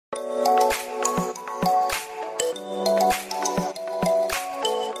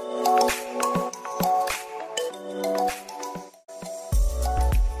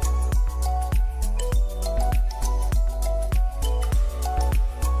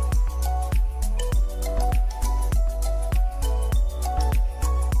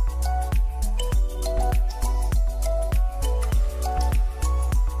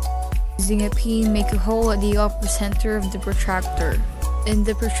Using a pin, make a hole at the upper center of the protractor. In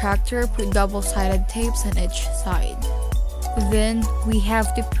the protractor, put double-sided tapes on each side. Then, we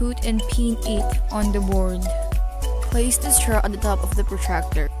have to put and pin it on the board. Place the straw at the top of the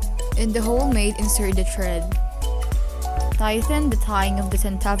protractor. In the hole made, insert the thread. Tighten the tying of the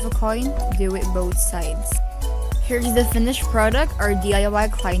centavo coin, do it both sides. Here's the finished product, our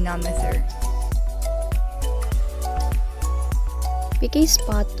DIY clinometer. Pick a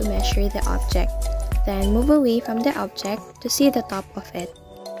spot to measure the object, then move away from the object to see the top of it.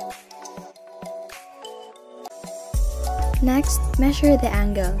 Next, measure the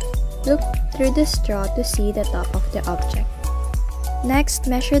angle. Look through the straw to see the top of the object. Next,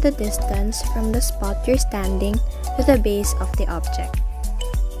 measure the distance from the spot you're standing to the base of the object.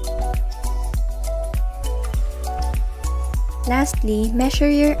 Lastly,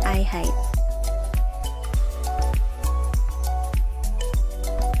 measure your eye height.